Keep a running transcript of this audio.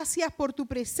Gracias por tu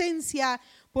presencia,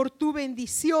 por tu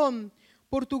bendición,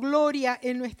 por tu gloria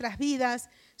en nuestras vidas.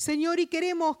 Señor, y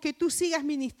queremos que tú sigas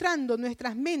ministrando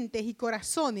nuestras mentes y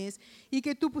corazones y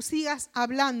que tú sigas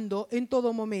hablando en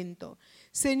todo momento.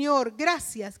 Señor,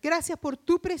 gracias por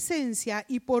tu presencia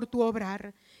y por tu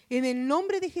obrar. En el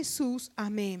nombre de Jesús,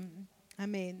 amén.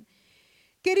 Amén.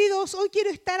 Queridos, hoy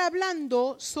quiero estar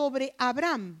hablando sobre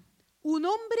Abraham, un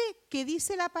hombre que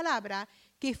dice la palabra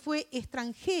que fue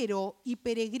extranjero y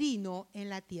peregrino en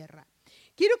la tierra.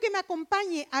 Quiero que me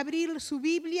acompañe a abrir su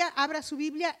Biblia, abra su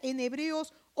Biblia en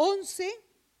Hebreos 11.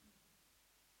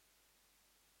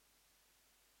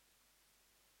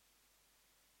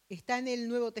 Está en el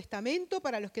Nuevo Testamento,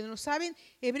 para los que no lo saben,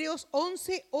 Hebreos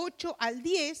 11, 8 al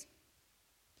 10.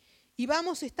 Y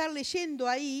vamos a estar leyendo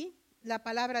ahí la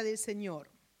palabra del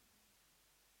Señor.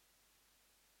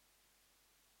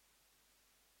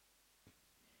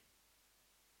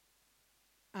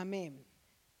 Amén.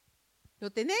 ¿Lo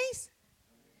tenéis?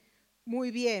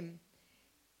 Muy bien.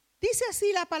 Dice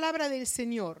así la palabra del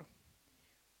Señor.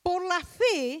 Por la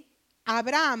fe,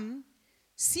 Abraham,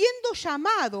 siendo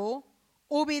llamado,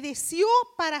 obedeció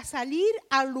para salir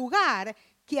al lugar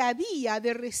que había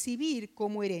de recibir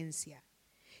como herencia.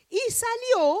 Y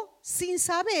salió sin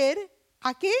saber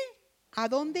 ¿a qué? ¿A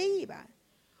dónde iba?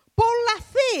 Por la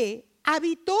fe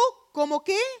habitó ¿como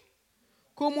qué?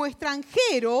 Como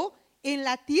extranjero en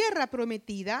la tierra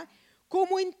prometida,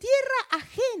 como en tierra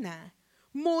ajena,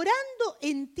 morando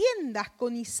en tiendas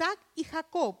con Isaac y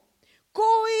Jacob,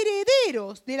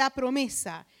 coherederos de la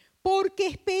promesa, porque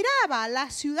esperaba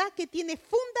la ciudad que tiene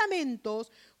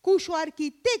fundamentos, cuyo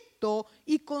arquitecto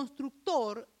y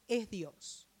constructor es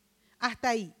Dios. Hasta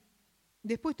ahí.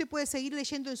 Después usted puede seguir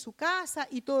leyendo en su casa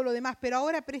y todo lo demás, pero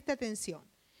ahora preste atención.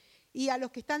 Y a los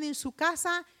que están en su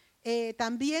casa,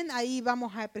 también ahí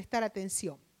vamos a prestar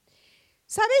atención.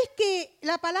 ¿Sabéis que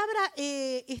la palabra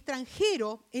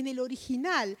extranjero en el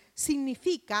original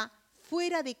significa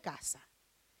fuera de casa?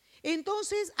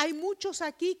 Entonces hay muchos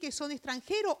aquí que son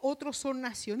extranjeros, otros son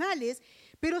nacionales,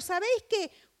 pero ¿sabéis que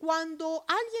cuando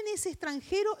alguien es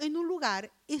extranjero en un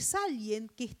lugar, es alguien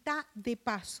que está de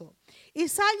paso?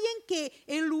 Es alguien que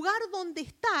el lugar donde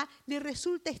está le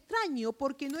resulta extraño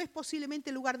porque no es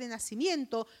posiblemente el lugar de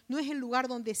nacimiento, no es el lugar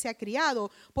donde se ha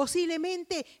criado,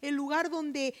 posiblemente el lugar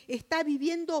donde está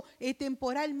viviendo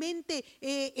temporalmente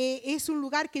es un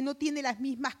lugar que no tiene las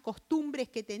mismas costumbres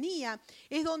que tenía,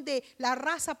 es donde la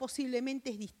raza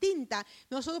posiblemente es distinta.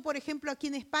 Nosotros, por ejemplo, aquí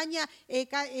en España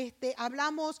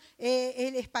hablamos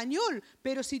el español,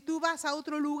 pero si tú vas a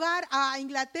otro lugar, a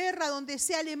Inglaterra, donde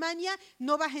sea Alemania,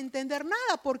 no vas a entender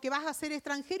nada porque vas a ser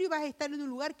extranjero y vas a estar en un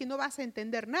lugar que no vas a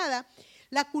entender nada.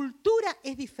 La cultura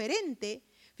es diferente.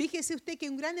 Fíjese usted que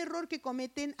un gran error que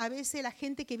cometen a veces la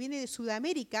gente que viene de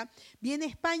Sudamérica, viene a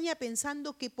España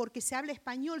pensando que porque se habla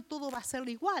español todo va a ser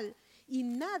igual, y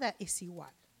nada es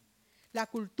igual. La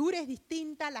cultura es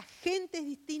distinta, la gente es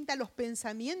distinta, los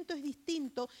pensamientos es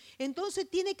distinto. Entonces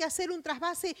tiene que hacer un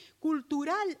trasvase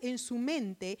cultural en su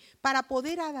mente para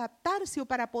poder adaptarse o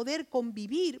para poder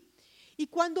convivir. Y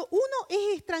cuando uno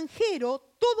es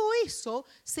extranjero, todo eso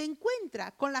se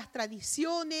encuentra con las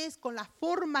tradiciones, con las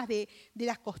formas de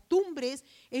las costumbres,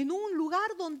 en un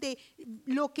lugar donde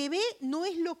lo que ve no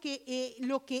es lo que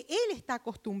él está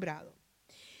acostumbrado.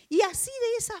 Y así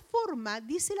de esa forma,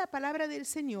 dice la palabra del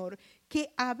Señor,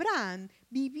 que Abraham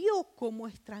vivió como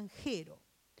extranjero.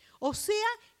 O sea,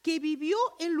 que vivió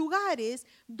en lugares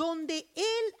donde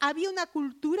él había una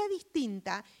cultura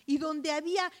distinta y donde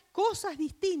había cosas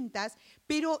distintas,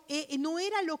 pero no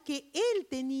era lo que él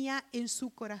tenía en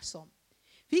su corazón.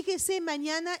 Fíjese,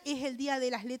 mañana es el Día de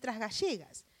las Letras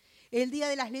Gallegas. El Día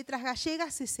de las Letras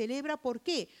Gallegas se celebra, ¿por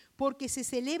qué? Porque se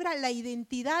celebra la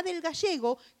identidad del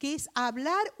gallego, que es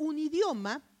hablar un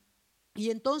idioma, y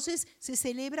entonces se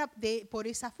celebra por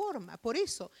esa forma, por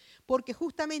eso, porque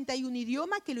justamente hay un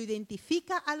idioma que lo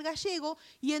identifica al gallego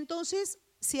y entonces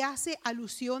se hace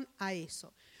alusión a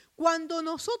eso. Cuando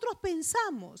nosotros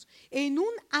pensamos en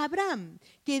un Abraham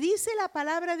que dice la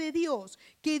palabra de Dios,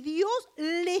 que Dios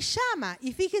le llama,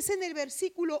 y fíjese en el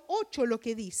versículo 8 lo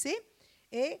que dice,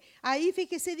 ahí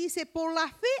fíjese, dice, por la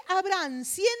fe Abraham,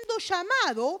 siendo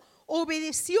llamado,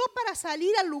 obedeció para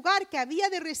salir al lugar que había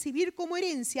de recibir como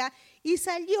herencia y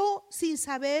salió sin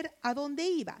saber a dónde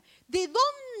iba. ¿De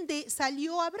dónde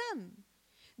salió Abraham?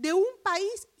 De un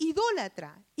país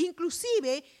idólatra.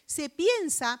 Inclusive se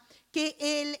piensa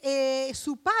que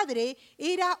su padre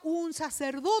era un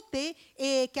sacerdote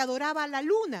que adoraba la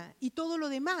luna y todo lo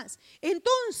demás.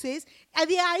 Entonces,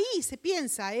 de ahí se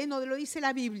piensa, no lo dice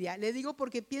la Biblia, le digo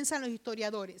porque piensan los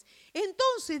historiadores.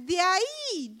 Entonces, de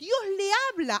ahí Dios le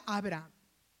habla a Abraham.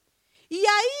 Y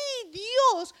ahí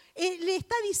Dios le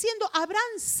está diciendo,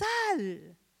 Abraham,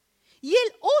 sal. Y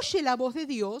él oye la voz de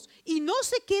Dios y no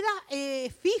se queda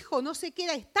fijo, no se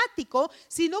queda estático,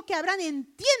 sino que Abraham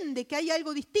entiende que hay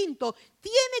algo distinto.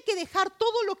 Tiene que dejar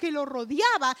todo lo que lo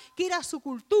rodeaba, que era su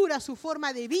cultura, su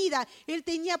forma de vida. Él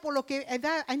tenía, por lo que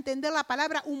da a entender la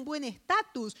palabra, un buen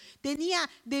estatus. Tenía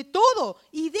de todo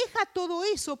y deja todo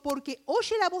eso porque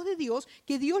oye la voz de Dios,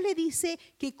 que Dios le dice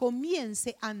que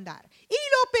comience a andar. Y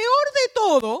lo peor de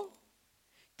todo,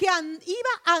 que iba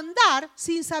a andar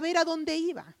sin saber a dónde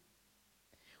iba.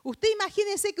 Usted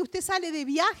imagínese que usted sale de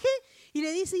viaje y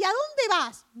le dice, ¿y a dónde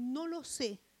vas? No lo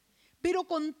sé. Pero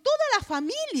con toda la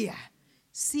familia,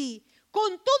 sí.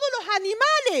 Con todos los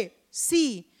animales,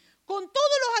 sí. Con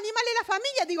todos los animales de la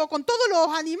familia, digo, con todos los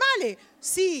animales,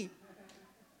 sí.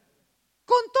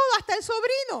 Con todo, hasta el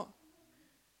sobrino.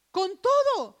 Con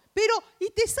todo. Pero,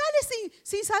 y te sale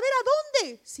sin saber a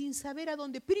dónde. Sin saber a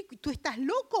dónde. Pero tú estás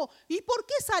loco. ¿Y por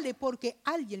qué sale? Porque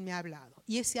alguien me ha hablado.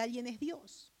 Y ese alguien es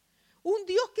Dios. Un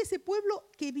Dios que ese pueblo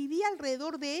que vivía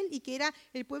alrededor de él y que era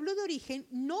el pueblo de origen,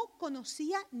 no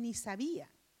conocía ni sabía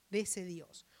de ese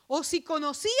Dios. O si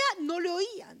conocía, no lo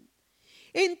oían.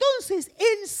 Entonces,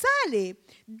 él sale,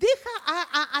 deja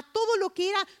a todo lo que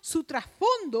era su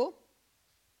trasfondo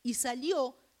y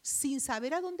salió sin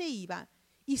saber a dónde iba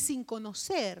y sin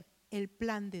conocer el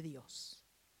plan de Dios.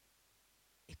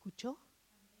 ¿Escuchó?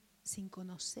 Sin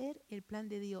conocer el plan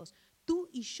de Dios. Tú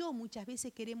y yo muchas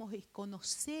veces queremos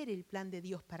conocer el plan de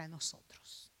Dios para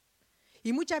nosotros.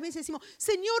 Y muchas veces decimos,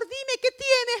 Señor, dime qué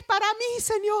tienes para mí,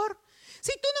 Señor.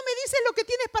 Si tú no me dices lo que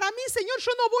tienes para mí, Señor,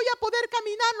 yo no voy a poder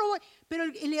caminar. No voy. Pero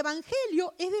el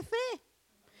evangelio es de fe.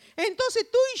 Entonces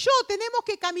tú y yo tenemos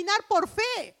que caminar por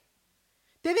fe.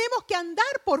 Tenemos que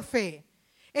andar por fe.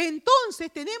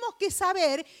 Entonces tenemos que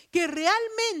saber que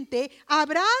realmente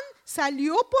Abraham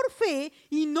salió por fe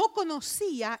y no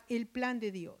conocía el plan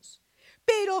de Dios.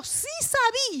 Pero sí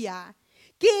sabía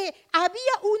que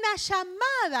había una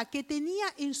llamada que tenía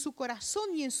en su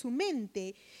corazón y en su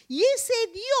mente. Y ese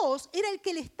Dios era el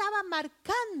que le estaba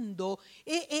marcando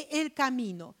el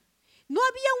camino. No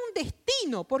había un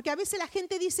destino, porque a veces la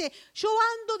gente dice, yo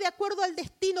ando de acuerdo al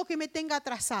destino que me tenga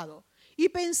trazado. Y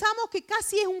pensamos que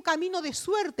casi es un camino de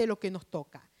suerte lo que nos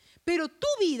toca. Pero tu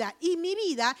vida y mi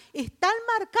vida están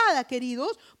marcadas,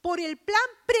 queridos, por el plan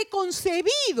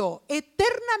preconcebido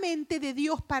eternamente de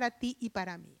Dios para ti y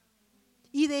para mí.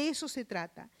 Y de eso se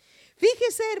trata.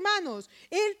 Fíjese, hermanos,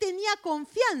 él tenía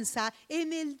confianza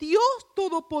en el Dios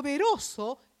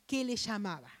Todopoderoso que le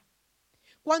llamaba.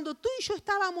 Cuando tú y yo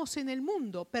estábamos en el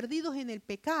mundo, perdidos en el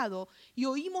pecado, y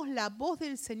oímos la voz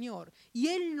del Señor, y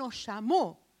Él nos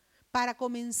llamó para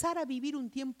comenzar a vivir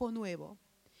un tiempo nuevo.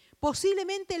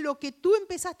 Posiblemente lo que tú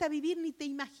empezaste a vivir ni te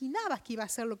imaginabas que iba a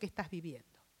ser lo que estás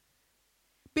viviendo.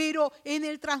 Pero en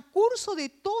el transcurso de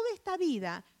toda esta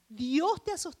vida, Dios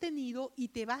te ha sostenido y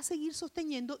te va a seguir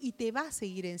sosteniendo y te va a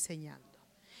seguir enseñando.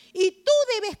 Y tú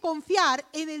debes confiar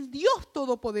en el Dios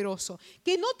Todopoderoso,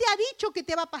 que no te ha dicho que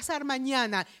te va a pasar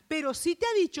mañana, pero sí te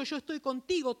ha dicho, yo estoy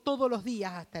contigo todos los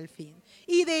días hasta el fin.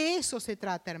 Y de eso se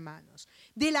trata, hermanos,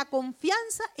 de la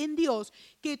confianza en Dios,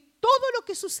 que todo lo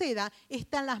que suceda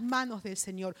está en las manos del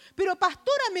Señor. Pero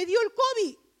pastora, me dio el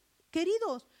COVID.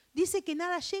 Queridos, dice que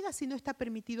nada llega si no está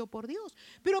permitido por Dios.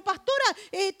 Pero pastora,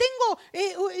 tengo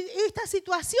esta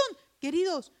situación.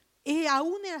 Queridos,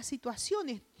 aún en las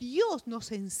situaciones Dios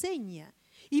nos enseña.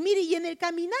 Y mire, y en el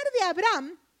caminar de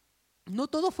Abraham, no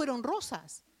todos fueron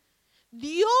rosas.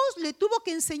 Dios le tuvo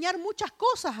que enseñar muchas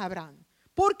cosas a Abraham.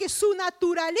 Porque su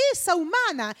naturaleza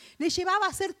humana le llevaba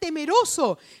a ser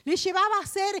temeroso, le llevaba a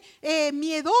ser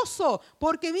miedoso.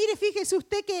 Porque mire, fíjese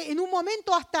usted que en un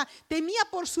momento hasta temía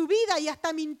por su vida y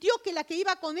hasta mintió que la que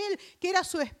iba con él, que era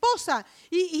su esposa.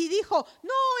 Y dijo,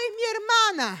 no, es mi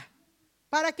hermana.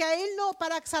 Para que a él no,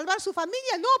 para salvar su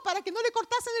familia, no, para que no le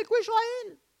cortasen el cuello a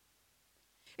él.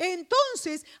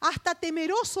 Entonces, hasta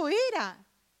temeroso era.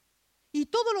 Y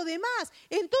todo lo demás.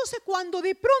 Entonces, cuando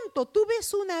de pronto tú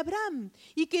ves un Abraham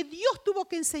y que Dios tuvo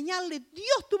que enseñarle,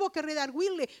 Dios tuvo que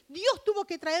redarguirle, Dios tuvo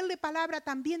que traerle palabra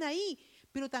también ahí,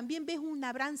 pero también ves un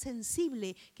Abraham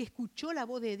sensible que escuchó la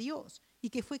voz de Dios y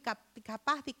que fue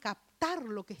capaz de captar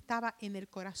lo que estaba en el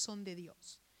corazón de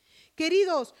Dios.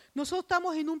 Queridos, nosotros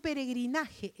estamos en un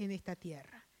peregrinaje en esta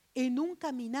tierra, en un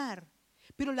caminar.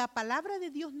 Pero la palabra de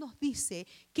Dios nos dice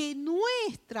que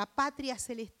nuestra patria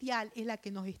celestial es la que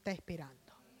nos está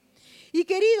esperando. Y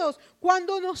queridos,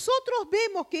 cuando nosotros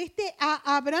vemos que este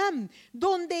Abraham,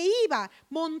 donde iba,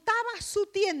 montaba su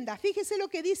tienda, fíjese lo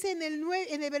que dice en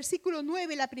el versículo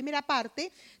 9, la primera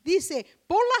parte, dice,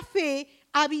 por la fe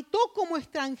habitó como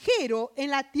extranjero en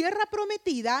la tierra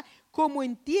prometida, como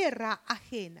en tierra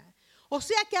ajena. O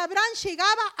sea que Abraham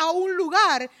llegaba a un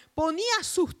lugar, ponía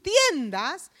sus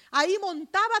tiendas, ahí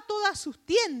montaba todas sus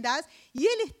tiendas y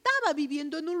él estaba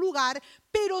viviendo en un lugar,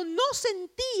 pero no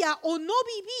sentía o no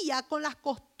vivía con las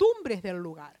costumbres del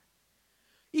lugar.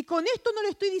 Y con esto no le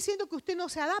estoy diciendo que usted no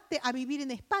se adapte a vivir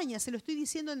en España, se lo estoy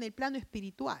diciendo en el plano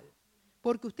espiritual.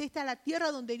 Porque usted está en la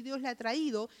tierra donde Dios le ha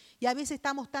traído y a veces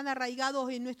estamos tan arraigados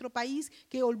en nuestro país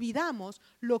que olvidamos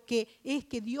lo que es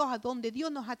que Dios, a donde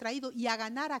Dios nos ha traído y a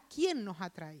ganar a quién nos ha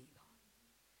traído.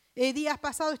 Días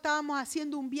pasados estábamos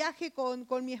haciendo un viaje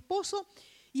con mi esposo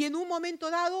y en un momento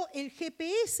dado el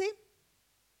GPS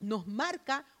nos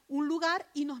marca un lugar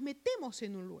y nos metemos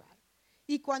en un lugar.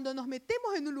 Y cuando nos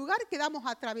metemos en un lugar quedamos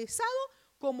atravesados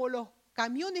como los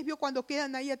camiones, ¿vio cuando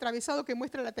quedan ahí atravesados que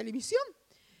muestra la televisión?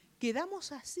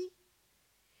 Quedamos así.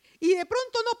 Y de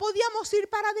pronto no podíamos ir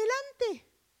para adelante,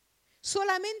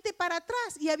 solamente para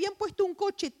atrás. Y habían puesto un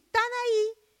coche tan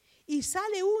ahí y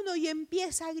sale uno y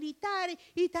empieza a gritar.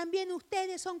 Y también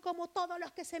ustedes son como todos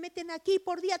los que se meten aquí.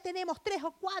 Por día tenemos 3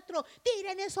 o 4.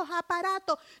 Tiren esos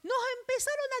aparatos. Nos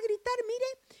empezaron a gritar,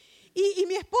 mire. Y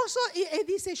mi esposo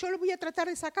dice, yo lo voy a tratar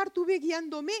de sacar, tú ve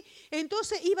guiándome.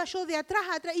 Entonces iba yo de atrás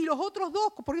a atrás y los otros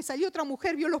dos, porque salió otra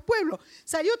mujer, vio los pueblos,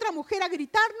 salió otra mujer a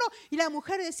gritarnos y la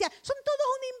mujer decía, son todos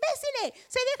unos imbéciles,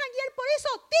 se dejan guiar por eso,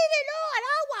 tírelo al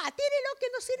agua, tírelo que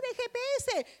no sirve el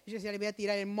GPS. Y yo decía, le voy a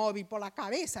tirar el móvil por la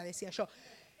cabeza, decía yo.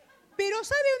 Pero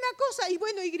 ¿sabe una cosa? Y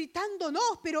bueno, y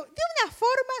gritándonos, pero de una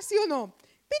forma, ¿sí o no?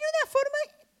 Pero de una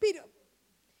forma,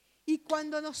 Y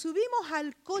cuando nos subimos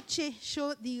al coche,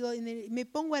 yo digo, me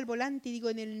pongo al volante y digo,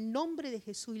 en el nombre de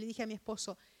Jesús, y le dije a mi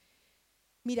esposo,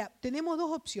 mira, tenemos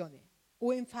 2 opciones,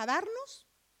 o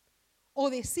o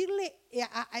decirle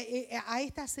a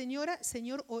esta señora,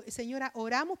 señora,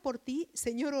 oramos por ti,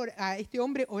 a este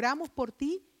hombre, oramos por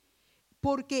ti,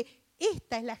 porque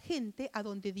esta es la gente a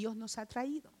donde Dios nos ha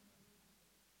traído.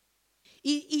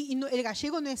 Y no, el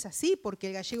gallego no es así, porque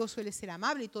el gallego suele ser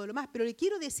amable y todo lo más, pero le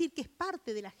quiero decir que es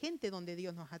parte de la gente donde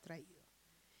Dios nos ha traído.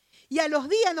 Y a los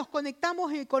días nos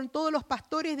conectamos con todos los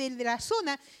pastores de la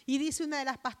zona y dice una de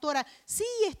las pastoras, sí,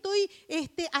 estoy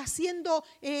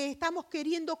estamos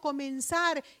queriendo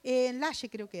comenzar en Lache,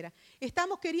 creo que era.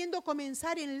 Estamos queriendo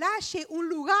comenzar en Lache, un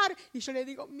lugar. Y yo le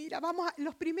digo, mira,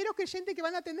 los primeros creyentes que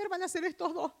van a tener van a ser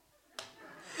estos 2.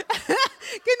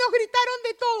 Que nos gritaron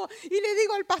de todo. Y le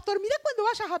digo al pastor, mira cuando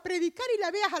vayas a predicar y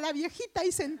la veas a la viejita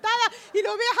ahí sentada y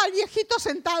lo veas al viejito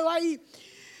sentado ahí.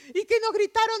 Y que nos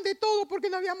gritaron de todo porque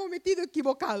nos habíamos metido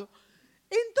equivocado.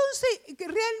 Entonces,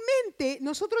 realmente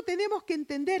nosotros tenemos que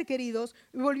entender, queridos,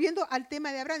 volviendo al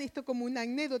tema de Abraham, esto como una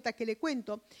anécdota que le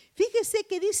cuento, fíjese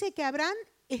que dice que Abraham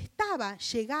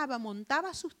llegaba,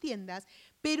 montaba sus tiendas,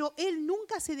 pero él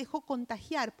nunca se dejó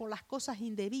contagiar por las cosas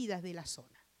indebidas de la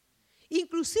zona.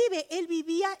 Inclusive él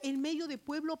vivía en medio de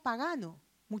pueblo pagano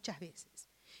muchas veces.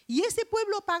 Y ese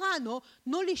pueblo pagano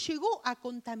no le llegó a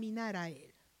contaminar a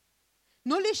él.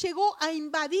 No le llegó a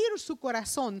invadir su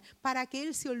corazón para que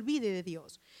él se olvide de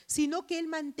Dios, sino que él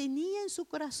mantenía en su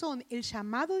corazón el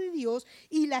llamado de Dios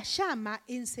y la llama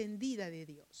encendida de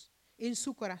Dios en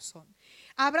su corazón.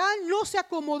 Abraham no se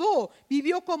acomodó,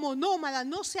 vivió como nómada,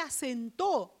 no se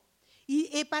asentó.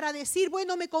 Y para decir,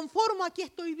 bueno, me conformo, aquí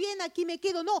estoy bien, aquí me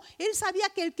quedo. No, él sabía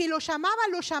que el que lo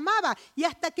llamaba. Y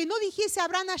hasta que no dijese,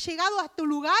 Abraham ha llegado a tu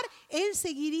lugar, él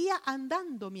seguiría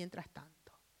andando mientras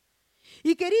tanto.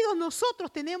 Y queridos,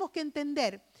 nosotros tenemos que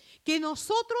entender que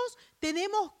nosotros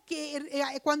tenemos que,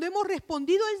 cuando hemos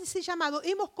respondido a ese llamado,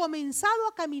 hemos comenzado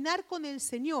a caminar con el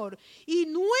Señor. Y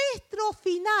nuestro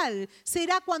final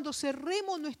será cuando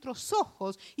cerremos nuestros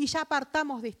ojos y ya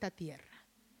partamos de esta tierra.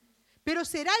 Pero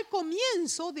será el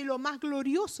comienzo de lo más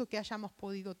glorioso que hayamos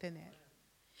podido tener.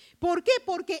 ¿Por qué?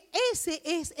 Porque ese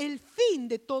es el fin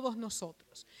de todos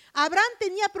nosotros. Abraham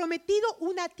tenía prometido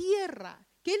una tierra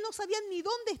que él no sabía ni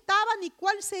dónde estaba ni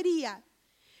cuál sería.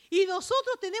 Y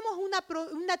nosotros tenemos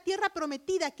una tierra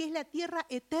prometida, que es la tierra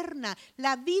eterna,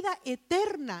 la vida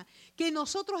eterna, que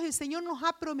nosotros el Señor nos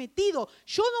ha prometido.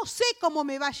 Yo no sé cómo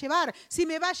me va a llevar, si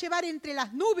me va a llevar entre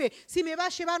las nubes, si me va a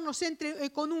llevar, no sé,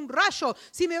 con un rayo,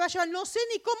 si me va a llevar, no sé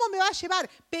ni cómo me va a llevar,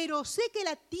 pero sé que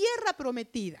la tierra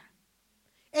prometida,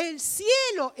 el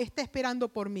cielo está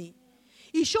esperando por mí.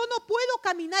 Y yo no puedo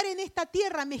caminar en esta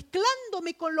tierra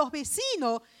mezclándome con los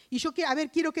vecinos. Y yo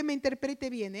quiero que me interprete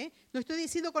bien, No estoy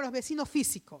diciendo con los vecinos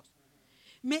físicos.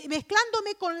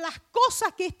 Mezclándome con las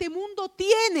cosas que este mundo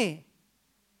tiene.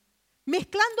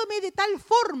 Mezclándome de tal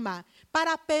forma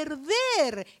para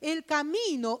perder el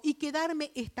camino y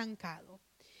quedarme estancado.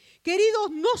 Queridos,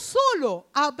 no solo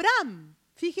Abraham,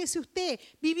 fíjese usted,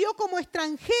 vivió como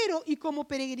extranjero y como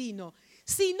peregrino,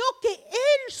 sino que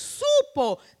él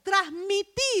supo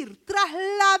transmitir,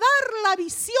 trasladar la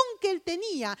visión que él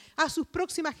tenía a sus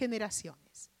próximas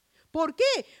generaciones. ¿Por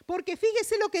qué? Porque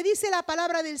fíjese lo que dice la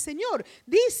palabra del Señor.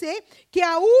 Dice que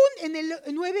aún en el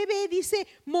 9b dice,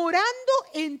 morando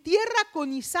en tierra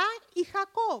con Isaac y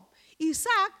Jacob.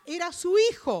 Isaac era su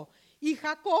hijo y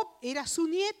Jacob era su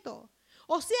nieto.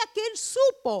 O sea que él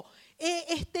supo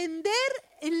extender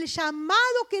el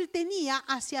llamado que él tenía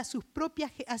hacia sus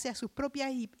propias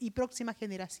y próximas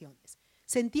generaciones.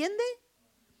 ¿Se entiende?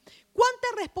 ¿Cuánta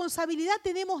responsabilidad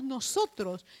tenemos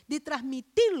nosotros de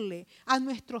transmitirle a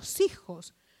nuestros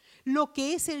hijos lo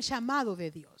que es el llamado de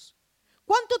Dios?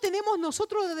 ¿Cuánto tenemos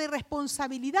nosotros de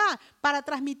responsabilidad para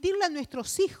transmitirle a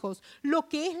nuestros hijos lo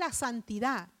que es la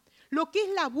santidad? Lo que es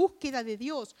la búsqueda de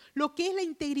Dios, lo que es la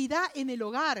integridad en el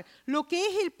hogar, lo que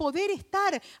es el poder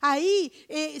estar ahí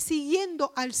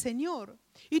siguiendo al Señor.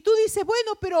 Y tú dices,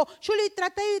 bueno, pero yo le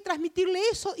traté de transmitirle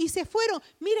eso y se fueron.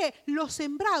 Mire, lo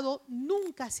sembrado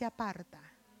nunca se aparta.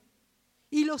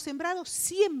 Y lo sembrado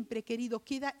siempre, querido,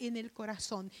 queda en el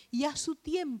corazón y a su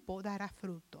tiempo dará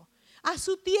fruto. A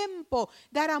su tiempo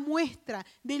dará muestra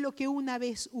de lo que una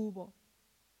vez hubo.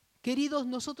 Queridos,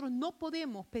 nosotros no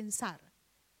podemos pensar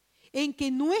en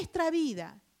que nuestra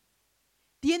vida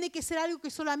tiene que ser algo que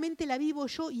solamente la vivo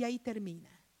yo y ahí termina.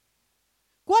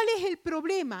 ¿Cuál es el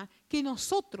problema? Que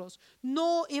nosotros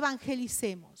no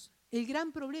evangelicemos. El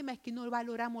gran problema es que no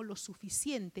valoramos lo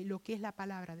suficiente lo que es la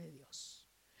palabra de Dios.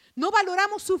 No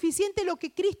valoramos suficiente lo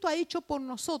que Cristo ha hecho por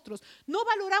nosotros. No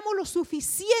valoramos lo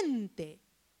suficiente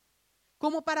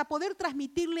como para poder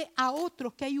transmitirle a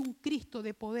otros que hay un Cristo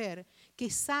de poder, que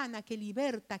sana, que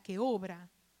liberta, que obra.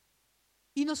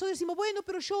 Y nosotros decimos, bueno,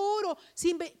 pero yo oro.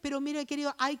 Pero mire,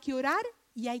 querido, hay que orar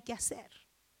y hay que hacer.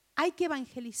 Hay que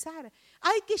evangelizar.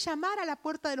 Hay que llamar a la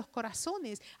puerta de los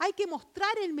corazones. Hay que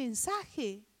mostrar el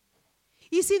mensaje.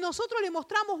 Y si nosotros le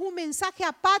mostramos un mensaje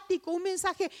apático, un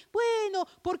mensaje, bueno,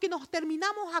 porque nos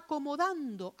terminamos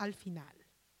acomodando al final.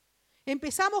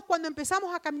 Cuando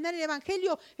empezamos a caminar el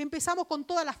evangelio, empezamos con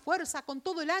toda la fuerza, con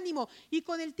todo el ánimo. Y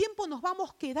con el tiempo nos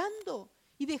vamos quedando.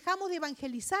 Y dejamos de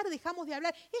evangelizar, dejamos de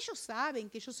hablar. Ellos saben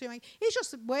que yo soy evangelista.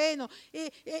 Ellos, bueno,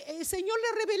 el Señor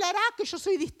les revelará que yo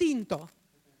soy distinto.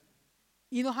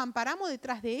 Y nos amparamos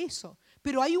detrás de eso.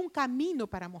 Pero hay un camino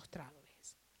para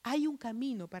mostrarles. Hay un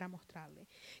camino para mostrarles.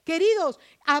 Queridos,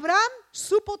 Abraham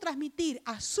supo transmitir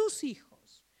a sus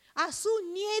hijos, a sus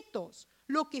nietos,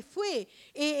 lo que fue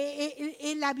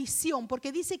en la visión.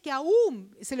 Porque dice que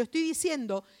aún, se lo estoy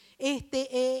diciendo,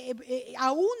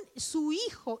 aún su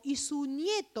hijo y su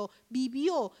nieto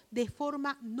vivió de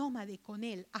forma nómade con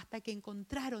él hasta que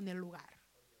encontraron el lugar.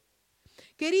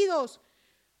 Queridos,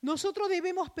 nosotros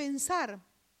debemos pensar,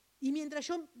 y mientras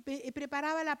yo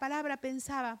preparaba la palabra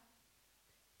pensaba,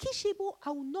 ¿qué llevó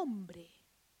a un hombre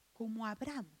como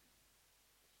Abraham,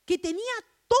 que tenía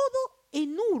todo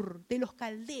en Ur de los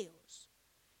caldeos,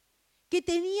 que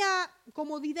tenía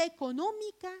comodidad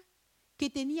económica, que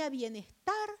tenía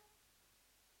bienestar?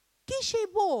 ¿Qué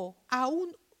llevó a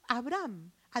un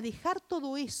Abraham a dejar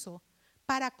todo eso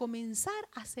para comenzar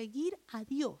a seguir a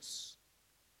Dios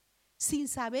sin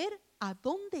saber a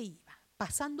dónde iba,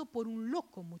 pasando por un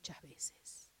loco muchas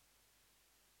veces?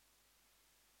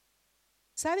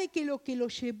 ¿Sabe que lo que lo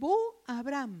llevó a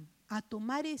Abraham a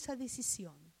tomar esa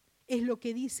decisión es lo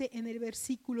que dice en el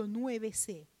versículo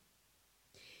 9c?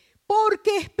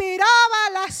 Porque esperaba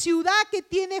la ciudad que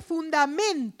tiene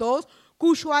fundamentos,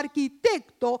 cuyo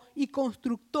arquitecto y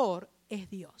constructor es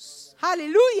Dios.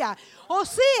 ¡Aleluya! O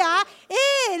sea,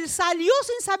 él salió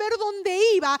sin saber dónde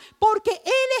iba porque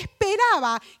él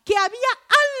esperaba que había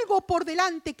algo por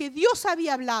delante que Dios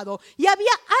había hablado. Y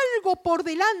había algo por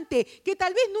delante que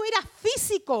tal vez no era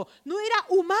físico, no era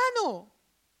humano.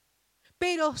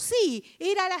 Pero sí,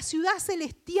 era la ciudad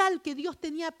celestial que Dios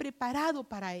tenía preparado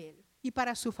para él y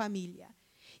para su familia.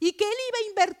 Y que él iba a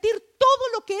invertir todo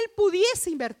lo que él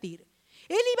pudiese invertir.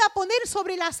 Él iba a poner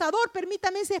sobre el asador,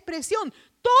 permítame esa expresión,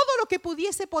 todo lo que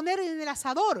pudiese poner en el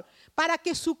asador para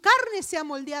que su carne sea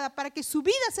moldeada, para que su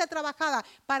vida sea trabajada,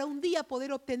 para un día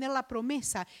poder obtener la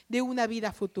promesa de una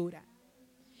vida futura.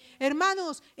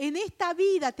 Hermanos, en esta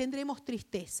vida tendremos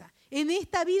tristeza, en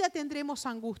esta vida tendremos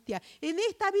angustia, en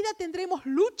esta vida tendremos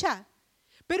lucha.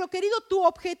 Pero querido, tu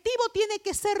objetivo tiene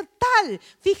que ser tal,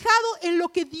 fijado en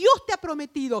lo que Dios te ha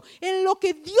prometido, en lo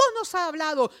que Dios nos ha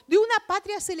hablado, de una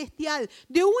patria celestial,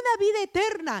 de una vida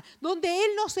eterna, donde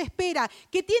Él nos espera,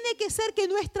 que tiene que ser que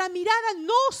nuestra mirada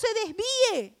no se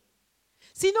desvíe.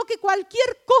 sino que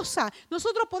cualquier cosa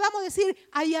nosotros podamos decir,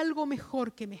 hay algo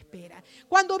mejor que me espera.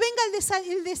 Cuando venga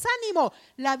el desánimo,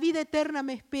 la vida eterna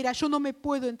me espera, yo no me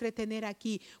puedo entretener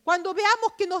aquí. Cuando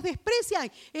veamos que nos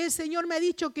desprecian, el Señor me ha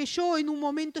dicho que yo en un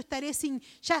momento estaré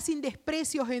ya sin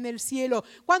desprecios en el cielo.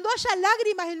 Cuando haya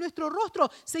lágrimas en nuestro rostro,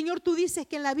 Señor, tú dices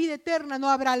que en la vida eterna no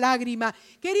habrá lágrima.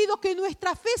 Querido, que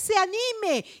nuestra fe se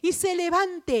anime y se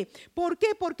levante. ¿Por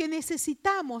qué? Porque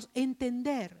necesitamos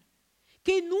entender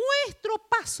que nuestro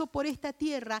paso por esta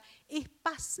tierra es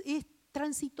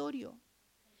transitorio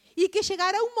y que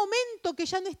llegará un momento que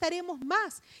ya no estaremos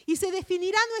más y se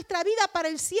definirá nuestra vida para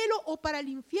el cielo o para el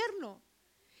infierno.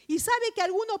 Y sabe que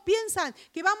algunos piensan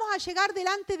que vamos a llegar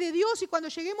delante de Dios y cuando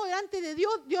lleguemos delante de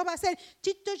Dios, Dios va a ser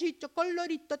chito, chito,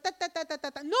 colorito, ta, ta, ta, ta,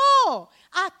 ta, ta. No,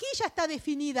 aquí ya está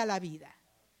definida la vida.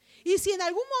 Y si en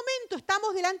algún momento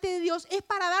estamos delante de Dios, es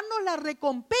para darnos la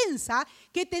recompensa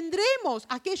que tendremos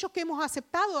aquellos que hemos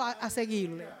aceptado a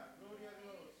seguirle.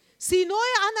 Si no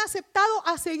han aceptado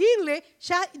a seguirle,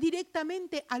 ya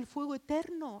directamente al fuego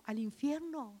eterno, al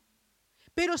infierno.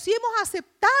 Pero si hemos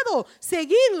aceptado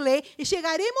seguirle,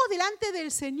 llegaremos delante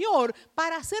del Señor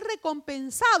para ser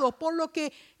recompensados por lo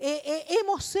que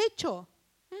hemos hecho.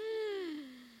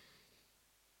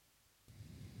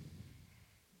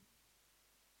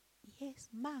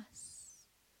 Es más,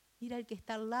 mira al que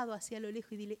está al lado hacia lo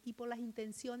lejos y dile, y por las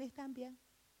intenciones también.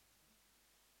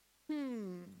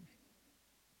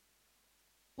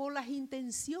 Por las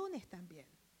intenciones también.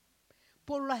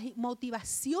 Por las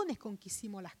motivaciones con que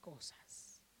hicimos las cosas.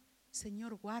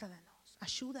 Señor, guárdanos,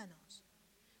 ayúdanos.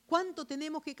 ¿Cuánto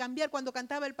tenemos que cambiar? Cuando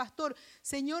cantaba el pastor,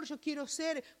 Señor, yo quiero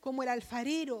ser como el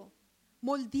alfarero,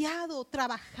 moldeado,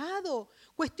 trabajado,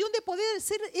 cuestión de poder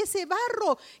ser ese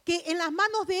barro que en las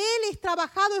manos de Él es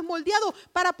trabajado, es moldeado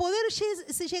para poder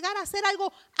llegar a ser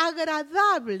algo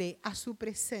agradable a su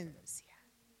presencia.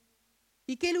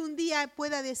 Y que Él un día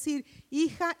pueda decir,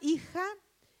 hija,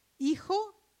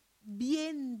 hijo,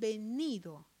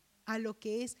 bienvenido a lo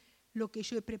que es lo que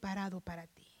yo he preparado para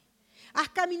ti. Has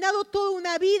caminado toda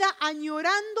una vida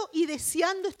añorando y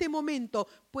deseando este momento,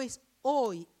 pues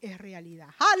hoy es realidad.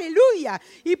 ¡Aleluya!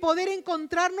 Y poder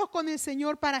encontrarnos con el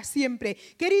Señor para siempre.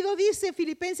 Querido, dice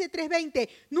Filipenses 3:20,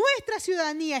 nuestra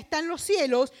ciudadanía está en los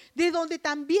cielos, de donde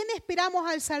también esperamos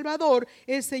al Salvador,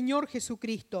 el Señor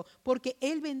Jesucristo, porque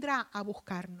Él vendrá a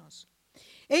buscarnos.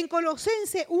 En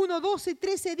Colosenses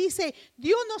 1:12-13 dice,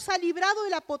 Dios nos ha librado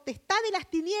de la potestad de las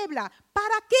tinieblas.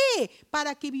 ¿Para qué?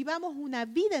 Para que vivamos una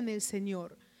vida en el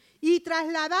Señor y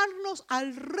trasladarnos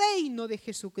al reino de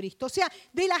Jesucristo. O sea,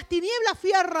 de las tinieblas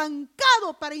fui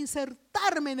arrancado para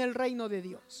insertarme en el reino de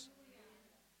Dios.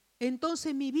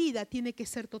 Entonces mi vida tiene que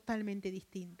ser totalmente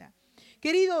distinta.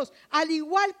 Queridos, al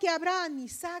igual que Abraham,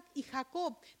 Isaac y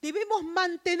Jacob, debemos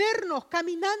mantenernos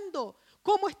caminando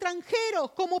como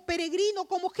extranjeros, como peregrinos,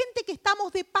 como gente que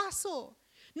estamos de paso.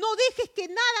 No dejes que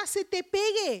nada se te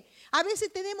pegue. A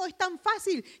veces es tan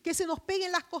fácil que se nos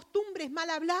peguen las costumbres mal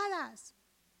habladas.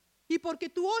 Y porque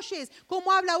tú oyes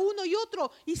cómo habla uno y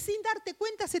otro y sin darte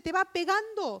cuenta se te va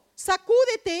pegando.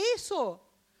 Sacúdete eso,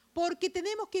 porque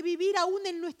tenemos que vivir aún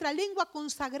en nuestra lengua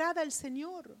consagrada al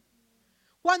Señor.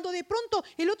 Cuando de pronto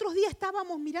el otro día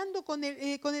estábamos mirando con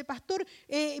el pastor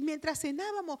mientras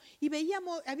cenábamos y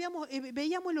veíamos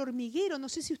el hormiguero, no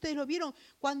sé si ustedes lo vieron,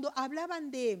 cuando hablaban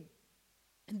de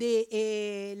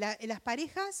las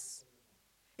parejas,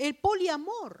 el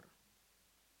poliamor,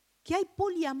 que hay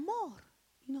poliamor.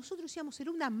 Y nosotros decíamos, ¿será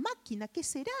una máquina? ¿Qué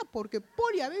será? Porque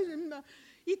poli a veces...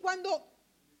 Y cuando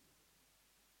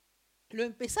lo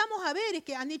empezamos a ver es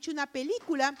que han hecho una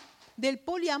película del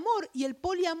poliamor, y el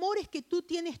poliamor es que tú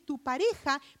tienes tu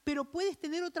pareja, pero puedes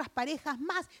tener otras parejas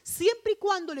más, siempre y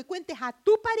cuando le cuentes a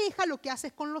tu pareja lo que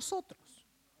haces con los otros.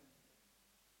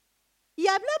 Y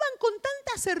hablaban con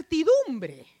tanta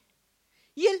certidumbre.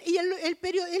 Y el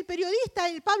periodista,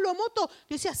 el Pablo Moto,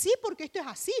 decía, sí, porque esto es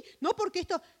así, no porque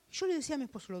esto... Yo le decía a mi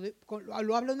esposo, lo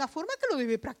habla de una forma que lo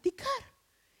debe practicar.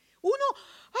 Uno,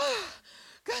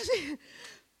 casi,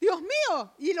 Dios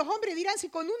mío, y los hombres dirán, si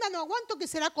con una no aguanto, ¿qué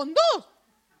será con dos?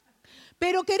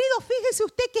 Pero querido, fíjese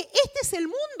usted que este es el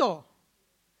mundo.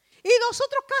 Y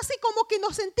nosotros casi como que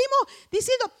nos sentimos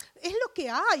diciendo, es lo que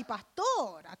hay,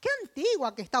 pastora, qué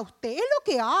antigua que está usted, es lo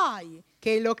que hay.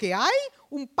 ¿Qué es lo que hay?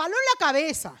 Un palo en la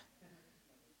cabeza,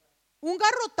 un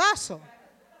garrotazo.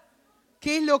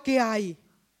 ¿Qué es lo que hay?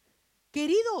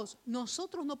 Queridos,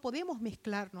 nosotros no podemos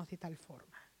mezclarnos de tal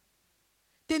forma.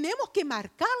 Tenemos que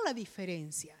marcar la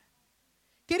diferencia.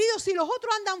 Queridos, si los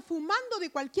otros andan fumando de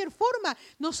cualquier forma,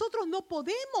 nosotros no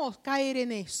podemos caer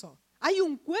en eso. Hay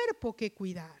un cuerpo que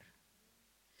cuidar.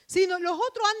 Si los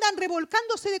otros andan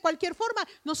revolcándose de cualquier forma,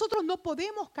 nosotros no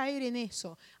podemos caer en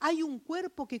eso. Hay un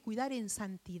cuerpo que cuidar en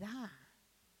santidad.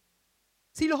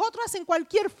 Si los otros hacen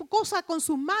cualquier cosa con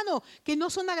sus manos que no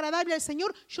son agradables al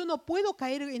Señor, yo no puedo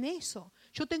caer en eso.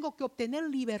 Yo tengo que obtener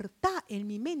libertad en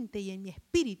mi mente y en mi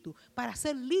espíritu para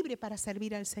ser libre, para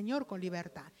servir al Señor con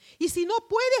libertad. Y si no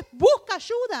puedes, busca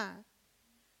ayuda.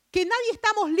 Que nadie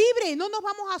estamos libres, no nos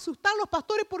vamos a asustar los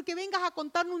pastores porque vengas a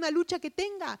contarnos una lucha que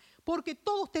tenga, porque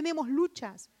todos tenemos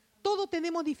luchas, todos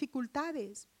tenemos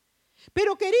dificultades.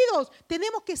 Pero queridos,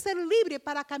 tenemos que ser libres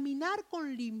para caminar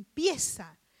con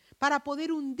limpieza, para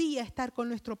poder un día estar con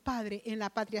nuestro Padre en la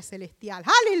patria celestial.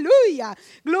 ¡Aleluya!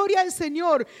 ¡Gloria al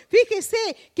Señor!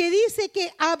 Fíjese que dice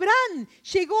que Abraham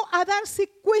llegó a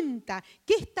darse cuenta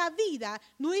que esta vida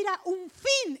no era un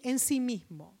fin en sí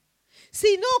mismo,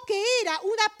 sino que era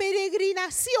una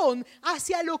peregrinación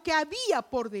hacia lo que había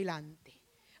por delante.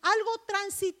 Algo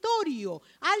transitorio,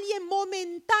 alguien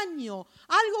momentáneo,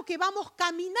 algo que vamos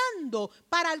caminando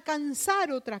para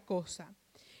alcanzar otra cosa.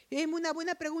 Es una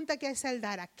buena pregunta que hace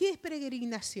Aldara. ¿Qué es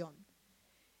peregrinación?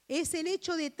 Es el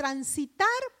hecho de transitar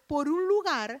por un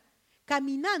lugar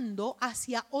caminando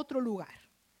hacia otro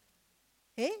lugar.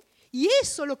 Y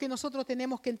eso es lo que nosotros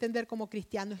tenemos que entender como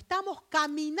cristianos. Estamos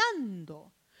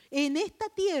caminando en esta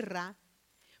tierra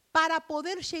para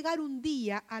poder llegar un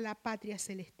día a la patria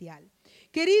celestial.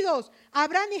 Queridos,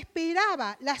 Abraham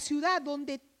esperaba la ciudad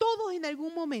donde todos en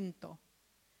algún momento,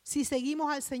 si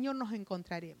seguimos al Señor, nos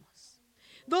encontraremos.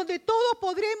 Donde todos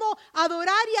podremos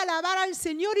adorar y alabar al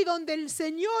Señor y donde el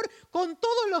Señor con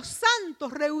todos los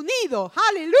santos reunidos,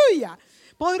 aleluya,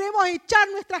 podremos echar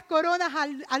nuestras coronas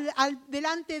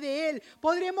delante de Él,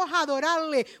 podremos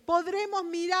adorarle, podremos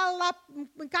mirar las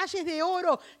calles de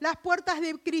oro, las puertas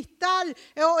de cristal,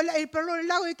 el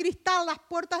lago de cristal, las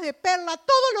puertas de perla,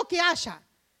 todo lo que haya.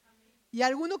 Y a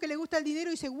alguno que le gusta el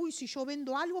dinero dice, uy, si yo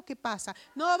vendo algo, ¿qué pasa?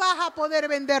 No vas a poder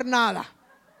vender nada.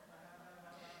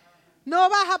 No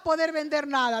vas a poder vender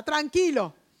nada,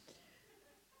 tranquilo.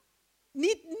 Ni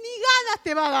ganas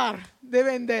te va a dar de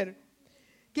vender.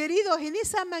 Queridos, en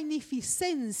esa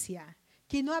magnificencia,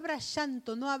 que no habrá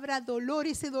llanto, no habrá dolor,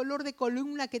 ese dolor de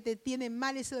columna que te tiene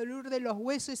mal, ese dolor de los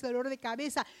huesos, ese dolor de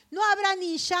cabeza, no habrá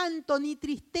ni llanto, ni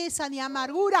tristeza, ni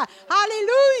amargura.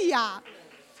 ¡Aleluya!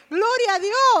 ¡Gloria a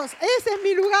Dios! Ese es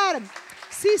mi lugar.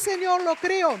 Sí, Señor, lo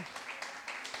creo.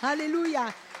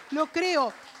 ¡Aleluya! Lo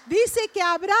creo. Dice que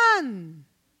Abraham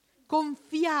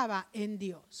confiaba en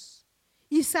Dios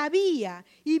y sabía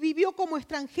y vivió como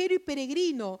extranjero y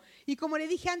peregrino. Y como le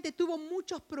dije antes, tuvo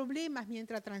muchos problemas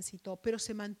mientras transitó, pero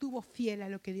se mantuvo fiel a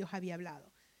lo que Dios había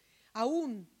hablado.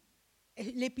 Aún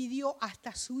le pidió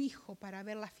hasta a su hijo para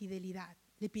ver la fidelidad.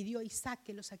 Le pidió a Isaac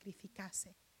que lo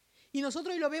sacrificase. Y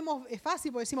nosotros lo vemos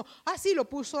fácil porque decimos, sí, lo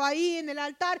puso ahí en el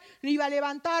altar, lo iba a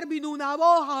levantar, vino una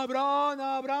voz, Abraham,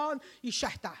 Abraham, y ya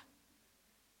está.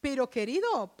 Pero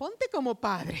querido, ponte como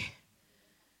padre,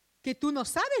 que tú no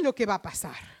sabes lo que va a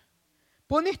pasar.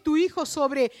 Pones tu hijo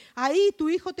sobre ahí, tu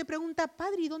hijo te pregunta,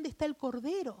 padre, ¿y dónde está el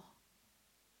cordero?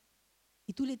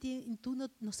 Y tú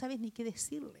no sabes ni qué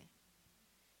decirle.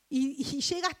 Y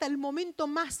llega hasta el momento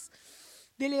más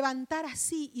de levantar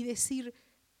así y decir,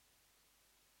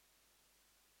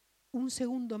 un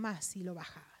segundo más y lo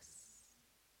bajabas.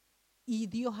 Y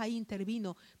Dios ahí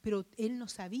intervino, pero él no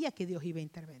sabía que Dios iba a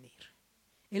intervenir.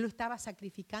 Él lo estaba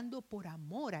sacrificando por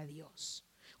amor a Dios.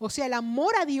 O sea, el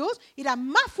amor a Dios era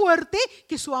más fuerte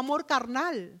que su amor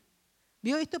carnal.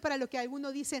 ¿Vio esto para lo que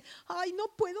algunos dicen? Ay,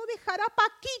 no puedo dejar a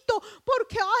Paquito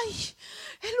porque, lo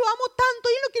amo tanto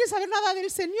y él no quiere saber nada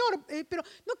del Señor, pero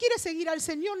no quiere seguir al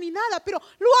Señor ni nada, pero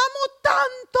lo amo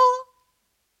tanto.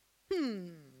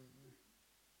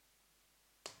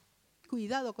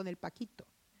 Cuidado con el Paquito.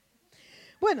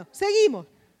 Bueno, seguimos.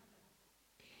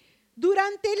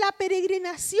 Durante la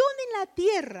peregrinación en la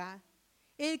tierra,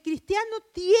 el cristiano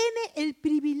tiene el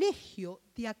privilegio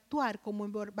de actuar como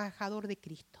embajador de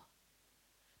Cristo.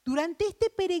 Durante este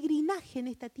peregrinaje en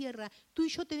esta tierra, tú y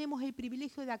yo tenemos el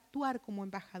privilegio de actuar como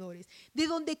embajadores. De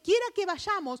donde quiera que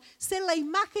vayamos, ser la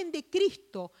imagen de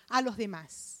Cristo a los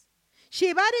demás.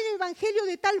 Llevar el evangelio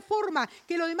de tal forma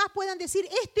que los demás puedan decir,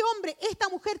 este hombre, esta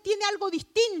mujer tiene algo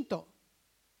distinto.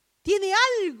 Tiene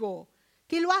algo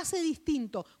que lo hace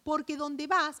distinto, porque donde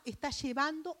vas estás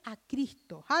llevando a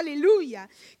Cristo. ¡Aleluya!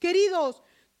 Queridos,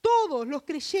 todos los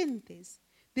creyentes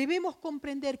debemos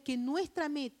comprender que nuestra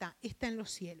meta está en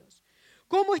los cielos.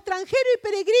 Como extranjero y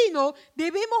peregrino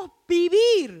debemos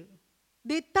vivir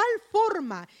de tal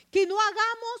forma que no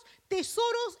hagamos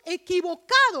tesoros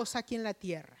equivocados aquí en la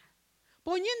tierra.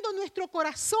 poniendo nuestro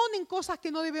corazón en cosas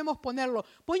que no debemos ponerlo,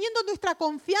 poniendo nuestra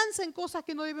confianza en cosas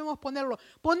que no debemos ponerlo,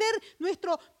 poner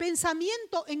nuestro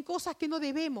pensamiento en cosas que no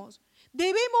debemos.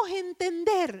 Debemos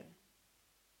entender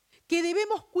que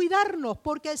debemos cuidarnos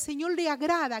porque al Señor le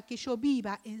agrada que yo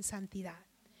viva en santidad.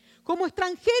 Como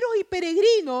extranjeros y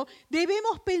peregrinos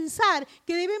debemos pensar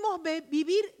que debemos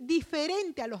vivir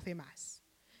diferente a los demás.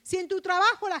 Si en tu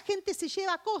trabajo la gente se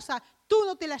lleva cosas, tú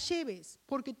no te las lleves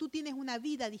porque tú tienes una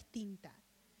vida distinta.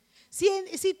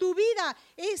 Si tu vida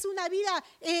es una vida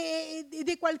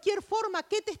de cualquier forma,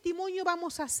 ¿qué testimonio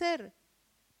vamos a hacer?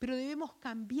 Pero debemos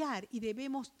cambiar y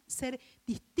debemos ser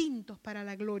distintos para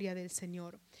la gloria del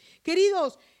Señor.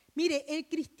 Queridos, mire, el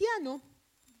cristiano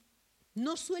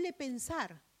no suele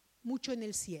pensar mucho en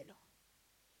el cielo.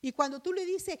 Y cuando tú le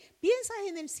dices, ¿piensas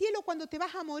en el cielo cuando te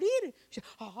vas a morir?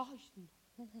 Ay,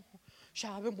 no,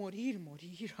 ya va a morir.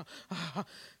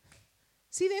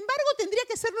 Sin embargo, tendría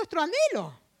que ser nuestro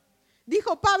anhelo.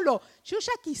 Dijo Pablo, yo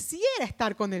ya quisiera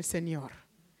estar con el Señor,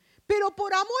 pero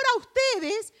por amor a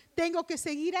ustedes tengo que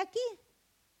seguir aquí.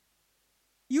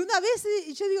 Y una vez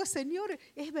yo digo, Señor,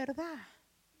 es verdad.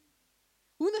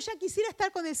 Uno ya quisiera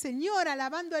estar con el Señor,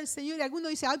 alabando al Señor, y alguno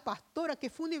dice, ay, pastora, qué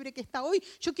fúnebre que está hoy,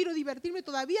 yo quiero divertirme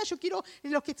todavía, yo quiero,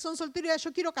 los que son solteros,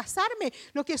 yo quiero casarme,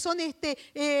 los que son,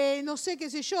 no sé, qué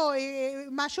sé yo,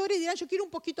 mayores dirán, yo quiero un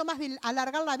poquito más de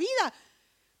alargar la vida.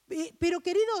 Pero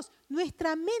queridos,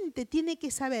 nuestra mente tiene que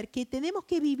saber que tenemos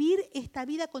que vivir esta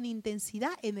vida con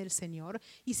intensidad en el Señor.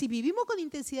 Y si vivimos con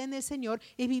intensidad en el Señor,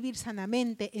 es vivir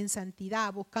sanamente, en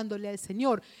santidad, buscándole al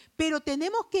Señor. Pero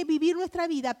tenemos que vivir nuestra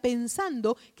vida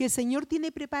pensando que el Señor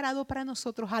tiene preparado para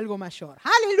nosotros algo mayor.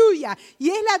 ¡Aleluya! Y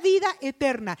es la vida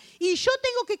eterna. Y yo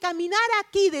tengo que caminar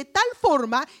aquí de tal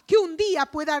forma que un día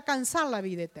pueda alcanzar la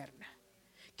vida eterna.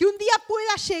 Que un día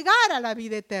pueda llegar a la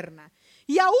vida eterna.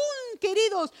 Y aún,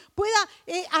 queridos, pueda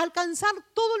alcanzar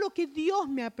todo lo que Dios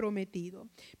me ha prometido.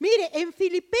 Mire, en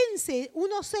Filipenses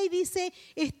 1:6 dice,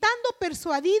 estando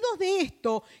persuadidos de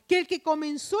esto, que el que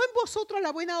comenzó en vosotros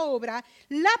la buena obra,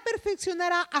 la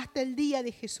perfeccionará hasta el día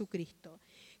de Jesucristo.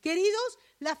 Queridos,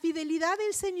 la fidelidad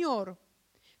del Señor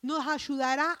nos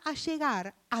ayudará a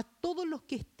llegar a todos los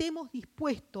que estemos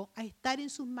dispuestos a estar en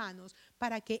sus manos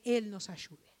para que Él nos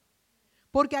ayude.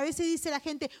 Porque a veces dice la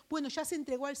gente, bueno, ya se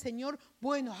entregó al Señor,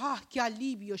 bueno, qué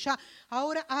alivio, ya,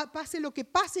 ahora pase lo que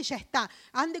pase, ya está,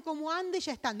 ande como ande,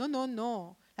 ya está.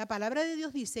 No. La palabra de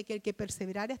Dios dice que el que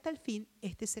perseverare hasta el fin,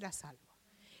 este será salvo.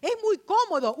 Es muy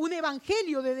cómodo un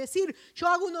evangelio de decir, yo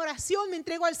hago una oración, me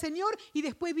entrego al Señor y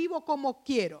después vivo como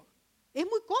quiero. Es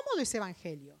muy cómodo ese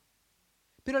evangelio.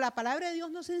 Pero la palabra de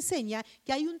Dios nos enseña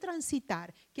que hay un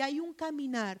transitar, que hay un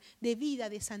caminar de vida,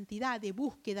 de santidad, de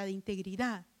búsqueda, de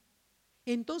integridad.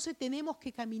 Entonces tenemos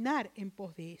que caminar en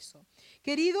pos de eso.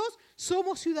 Queridos,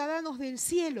 somos ciudadanos del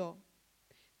cielo.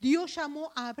 Dios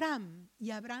llamó a Abraham y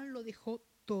Abraham lo dejó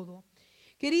todo.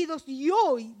 Queridos, y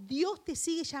hoy Dios te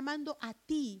sigue llamando a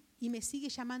ti y me sigue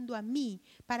llamando a mí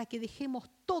para que dejemos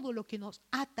todo lo que nos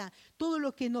ata, todo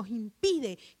lo que nos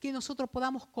impide que nosotros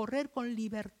podamos correr con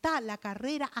libertad la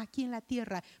carrera aquí en la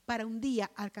tierra para un día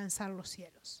alcanzar los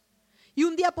cielos. Y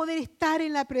un día poder estar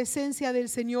en la presencia del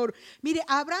Señor. Mire,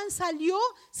 Abraham salió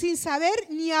sin saber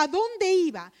ni a dónde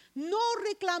iba. No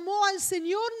reclamó al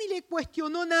Señor ni le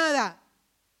cuestionó nada.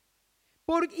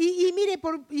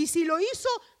 Y si lo hizo,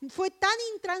 fue tan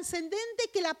intrascendente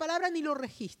que la palabra ni lo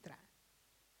registra.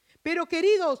 Pero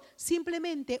queridos,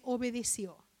 simplemente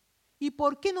obedeció. ¿Y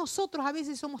por qué nosotros a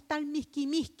veces somos tan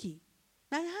misqui?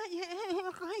 Ay,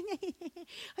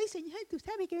 Señor, tú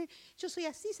sabes que yo soy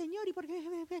así, Señor, ¿y por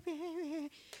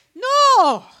qué?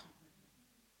 ¡No!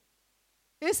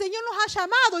 El Señor nos ha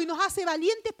llamado y nos hace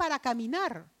valientes para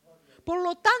caminar. Por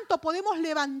lo tanto, podemos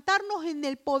levantarnos en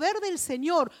el poder del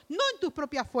Señor, no en tus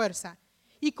propias fuerzas,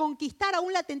 y conquistar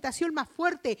aún la tentación más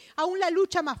fuerte, aún la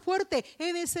lucha más fuerte.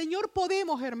 En el Señor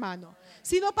podemos, hermano.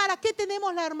 Si no, ¿para qué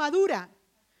tenemos la armadura?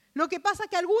 Lo que pasa es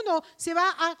que alguno se va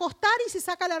a acostar y se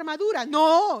saca la armadura.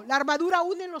 No, la armadura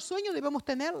aún en los sueños debemos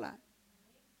tenerla.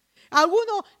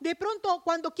 Alguno de pronto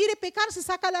cuando quiere pecar se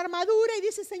saca la armadura y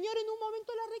dice, Señor, en un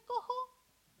momento la recojo.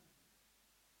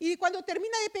 Y cuando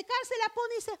termina de pecar se la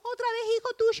pone y dice, ¿otra vez,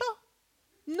 hijo tuyo?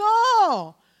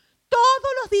 No,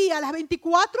 todos los días, las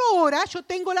 24 horas, yo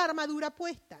tengo la armadura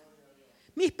puesta.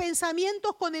 Mis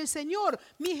pensamientos con el Señor,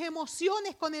 mis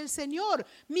emociones con el Señor,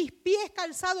 mis pies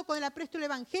calzados con el apresto del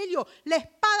Evangelio, la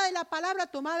espada de la palabra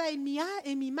tomada en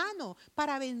mi mano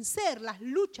para vencer las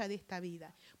luchas de esta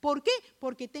vida. ¿Por qué?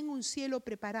 Porque tengo un cielo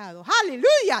preparado.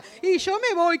 ¡Aleluya! Y yo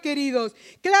me voy, queridos.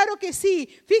 Claro que sí.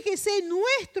 Fíjese,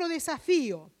 nuestro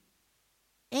desafío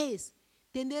es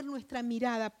tener nuestra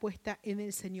mirada puesta en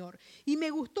el Señor. Y me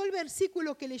gustó el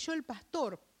versículo que leyó el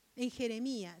pastor en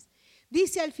Jeremías.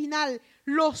 Dice al final,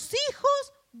 los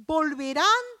hijos volverán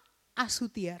a su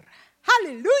tierra.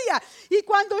 ¡Aleluya! Y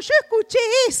cuando yo escuché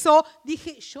eso,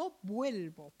 dije, yo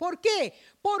vuelvo. ¿Por qué?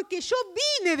 Porque yo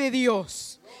vine de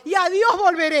Dios y a Dios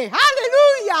volveré.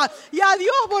 ¡Aleluya! Y a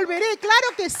Dios volveré,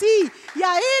 claro que sí. Y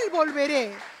a Él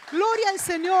volveré. Gloria al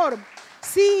Señor.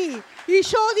 Sí, y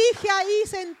yo dije ahí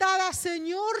sentada,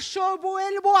 Señor, yo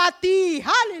vuelvo a ti.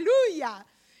 ¡Aleluya!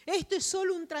 Esto es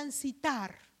solo un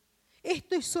transitar.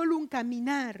 Esto es solo un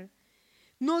caminar.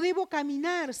 No debo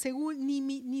caminar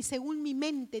ni según mi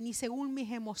mente, ni según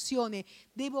mis emociones.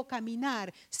 Debo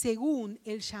caminar según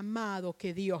el llamado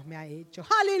que Dios me ha hecho.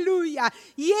 ¡Aleluya!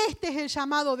 Y este es el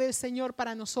llamado del Señor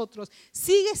para nosotros.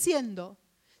 Sigue siendo.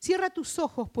 Cierra tus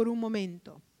ojos por un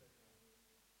momento.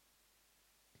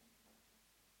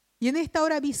 Y en esta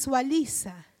hora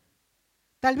visualiza.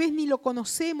 Tal vez ni lo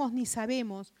conocemos ni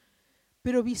sabemos,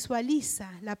 pero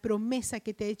visualiza la promesa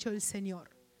que te ha hecho el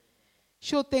Señor.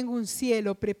 Yo tengo un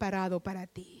cielo preparado para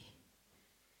ti,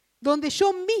 donde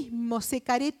yo mismo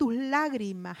secaré tus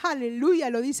lágrimas. Aleluya,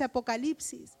 lo dice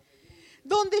Apocalipsis.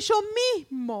 Donde yo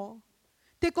mismo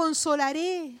te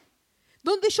consolaré,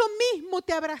 donde yo mismo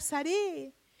te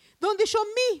abrazaré, donde yo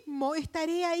mismo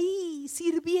estaré ahí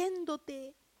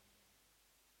sirviéndote.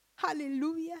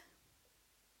 Aleluya.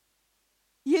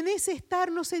 Y en ese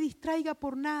estar no se distraiga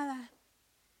por nada.